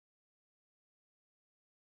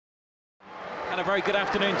And a very good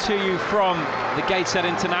afternoon to you from the Gateshead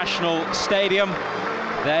International Stadium.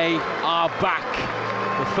 They are back.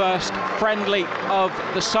 The first friendly of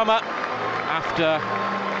the summer after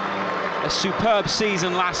a superb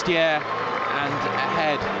season last year and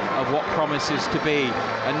ahead of what promises to be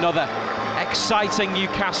another exciting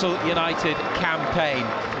Newcastle United campaign.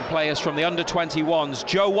 Players from the under-21s,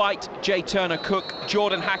 Joe White, Jay Turner-Cook,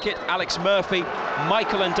 Jordan Hackett, Alex Murphy,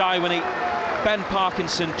 Michael Ndaiwani, Ben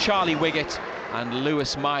Parkinson, Charlie Wiggett and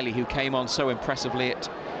Lewis Miley, who came on so impressively at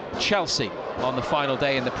Chelsea on the final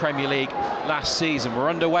day in the Premier League last season. We're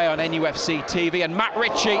underway on NUFC TV, and Matt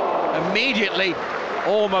Ritchie immediately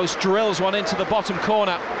almost drills one into the bottom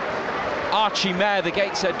corner. Archie Mayer, the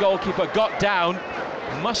Gateshead goalkeeper, got down,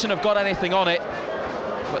 mustn't have got anything on it,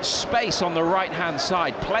 but space on the right-hand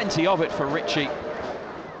side, plenty of it for Ritchie,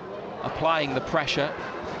 applying the pressure.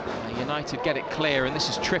 United get it clear, and this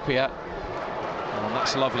is Trippier. Oh, and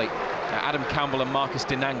that's lovely. Adam Campbell and Marcus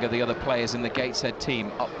Dinanga, the other players in the Gateshead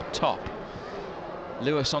team, up top.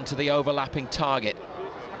 Lewis onto the overlapping target.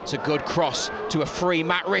 It's a good cross to a free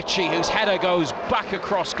Matt Ritchie, whose header goes back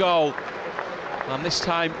across goal. And this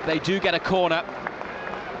time they do get a corner,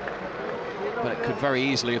 but it could very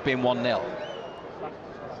easily have been 1-0.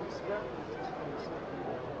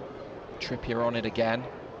 Trippier on it again.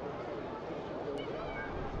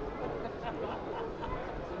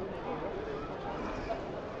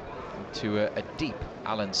 To a deep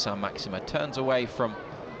Alan Saint-Maximin, turns away from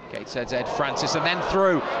Gateshead's Ed Francis and then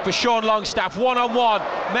through for Sean Longstaff, one-on-one.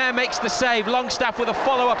 Mayer makes the save, Longstaff with a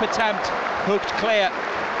follow-up attempt, hooked clear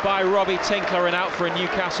by Robbie Tinkler and out for a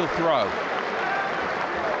Newcastle throw.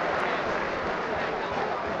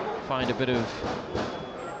 Find a bit of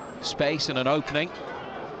space and an opening.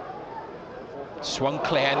 Swung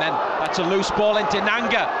clear, and then that's a loose ball in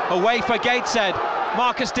Dinanga, away for Gateshead.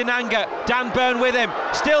 Marcus Dinanga, Dan Burn with him,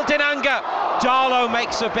 still Dinanga. Darlow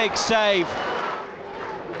makes a big save.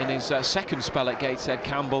 In his second spell at Gateshead,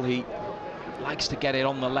 Campbell, he likes to get it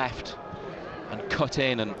on the left and cut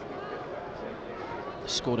in, and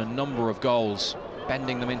scored a number of goals,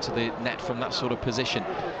 bending them into the net from that sort of position.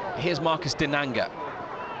 Here's Marcus Dinanga,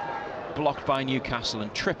 blocked by Newcastle,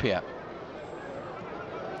 and Trippier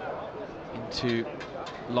into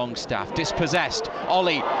Longstaff, dispossessed.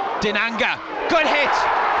 Ollie, Dinanga, good hit!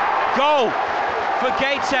 Goal for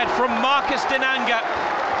Gateshead from Marcus Dinanga,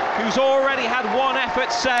 who's already had one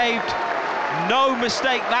effort saved. No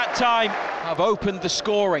mistake that time. Have opened the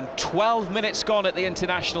scoring. 12 minutes gone at the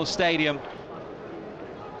International Stadium.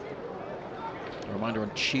 A reminder,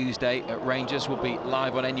 on Tuesday at Rangers will be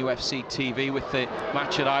live on NUFC TV with the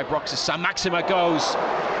match at Ibrox as Saint-Maximin goes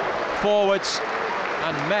forwards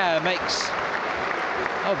and Mayer makes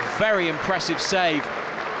a very impressive save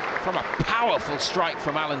from a powerful strike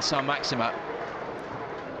from Alan Saint-Maximin,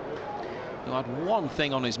 who had one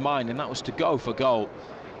thing on his mind, and that was to go for goal.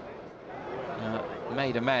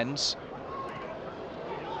 Made amends.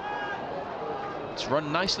 It's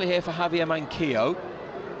run nicely here for Javier Manquillo.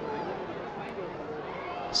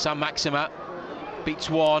 Saint-Maximin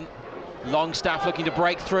beats one. Longstaff looking to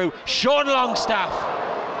break through. Sean Longstaff!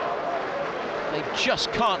 They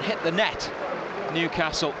just can't hit the net,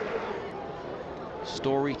 Newcastle.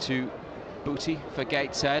 Story to Booty for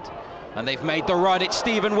Gateshead, and they've made the run. It's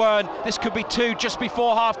Stephen Wearne. This could be two just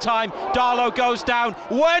before half-time. Darlow goes down.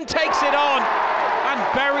 Wearne takes it on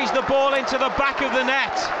and buries the ball into the back of the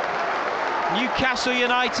net. Newcastle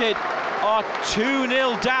United are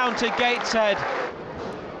 2-0 down to Gateshead.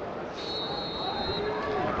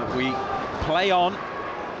 But we play on,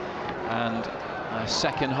 and our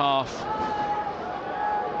second half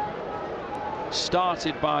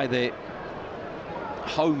started by the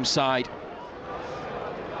home side.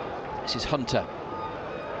 This is Hunter,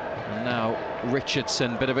 and now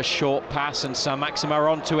Richardson, bit of a short pass, and Saint-Maximin are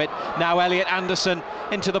onto it. Now Elliot Anderson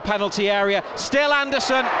into the penalty area, still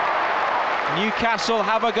Anderson. Newcastle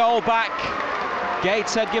have a goal back.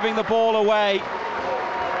 Gateshead giving the ball away,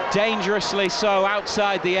 dangerously so,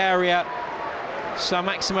 outside the area.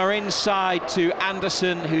 Saint-Maximin inside to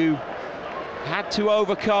Anderson, who had to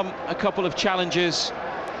overcome a couple of challenges.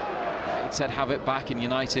 Gateshead have it back, and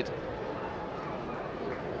United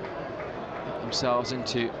put themselves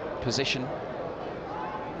into position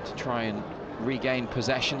to try and regain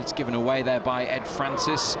possession. It's given away there by Ed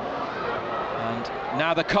Francis. And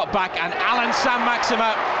now the cut back, and Alan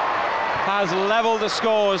Saint-Maximin has levelled the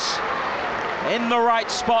scores. In the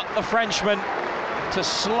right spot, the Frenchman, to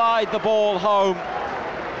slide the ball home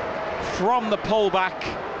from the pullback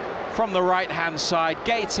from the right-hand side.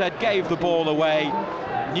 Gateshead gave the ball away.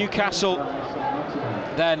 Newcastle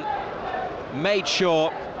then made sure.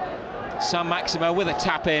 Saint-Maximin with a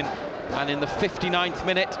tap in, And in the 59th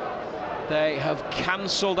minute, they have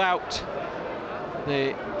cancelled out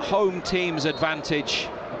the home team's advantage,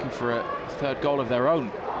 looking for a third goal of their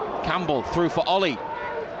own. Campbell through for Ollie.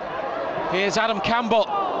 Here's Adam Campbell.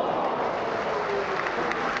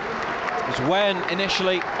 It was Wen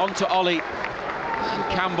initially onto Ollie. And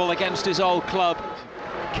Campbell against his old club.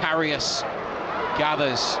 Karius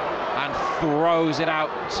gathers and throws it out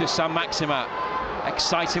to Saint-Maximin,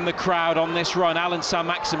 exciting the crowd on this run. Alan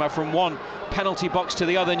Saint-Maximin from one penalty box to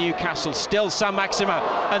the other. Newcastle, still Saint-Maximin,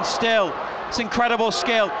 and still it's incredible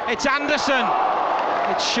skill. It's Anderson.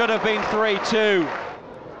 It should have been 3-2.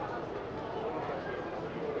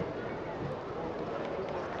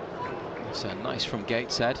 So nice from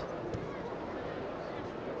Gateshead.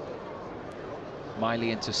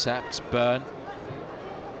 Miley intercepts. Byrne.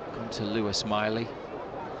 Come to Lewis Miley.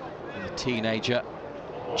 And the teenager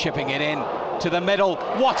chipping it in to the middle.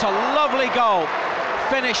 What a lovely goal.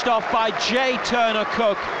 Finished off by Jay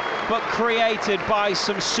Turner-Cook, but created by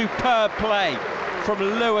some superb play from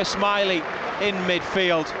Lewis Miley in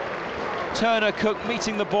midfield. Turner-Cook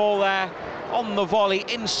meeting the ball there on the volley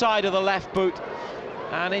inside of the left boot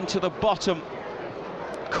and into the bottom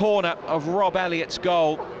corner of Rob Elliott's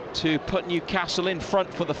goal to put Newcastle in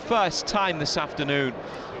front for the first time this afternoon.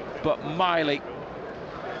 But Miley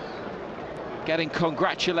getting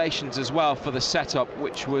congratulations as well for the setup,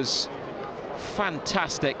 which was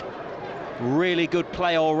fantastic. Really good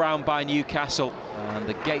play all round by Newcastle. And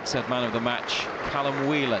the Gateshead man of the match, Callum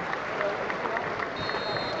Whelan.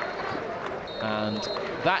 And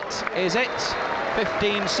that is it.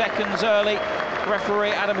 15 seconds early.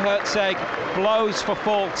 Referee Adam Herzeg blows for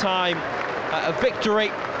full time. A victory,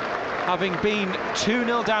 having been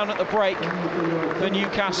 2-0 down at the break for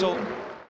Newcastle.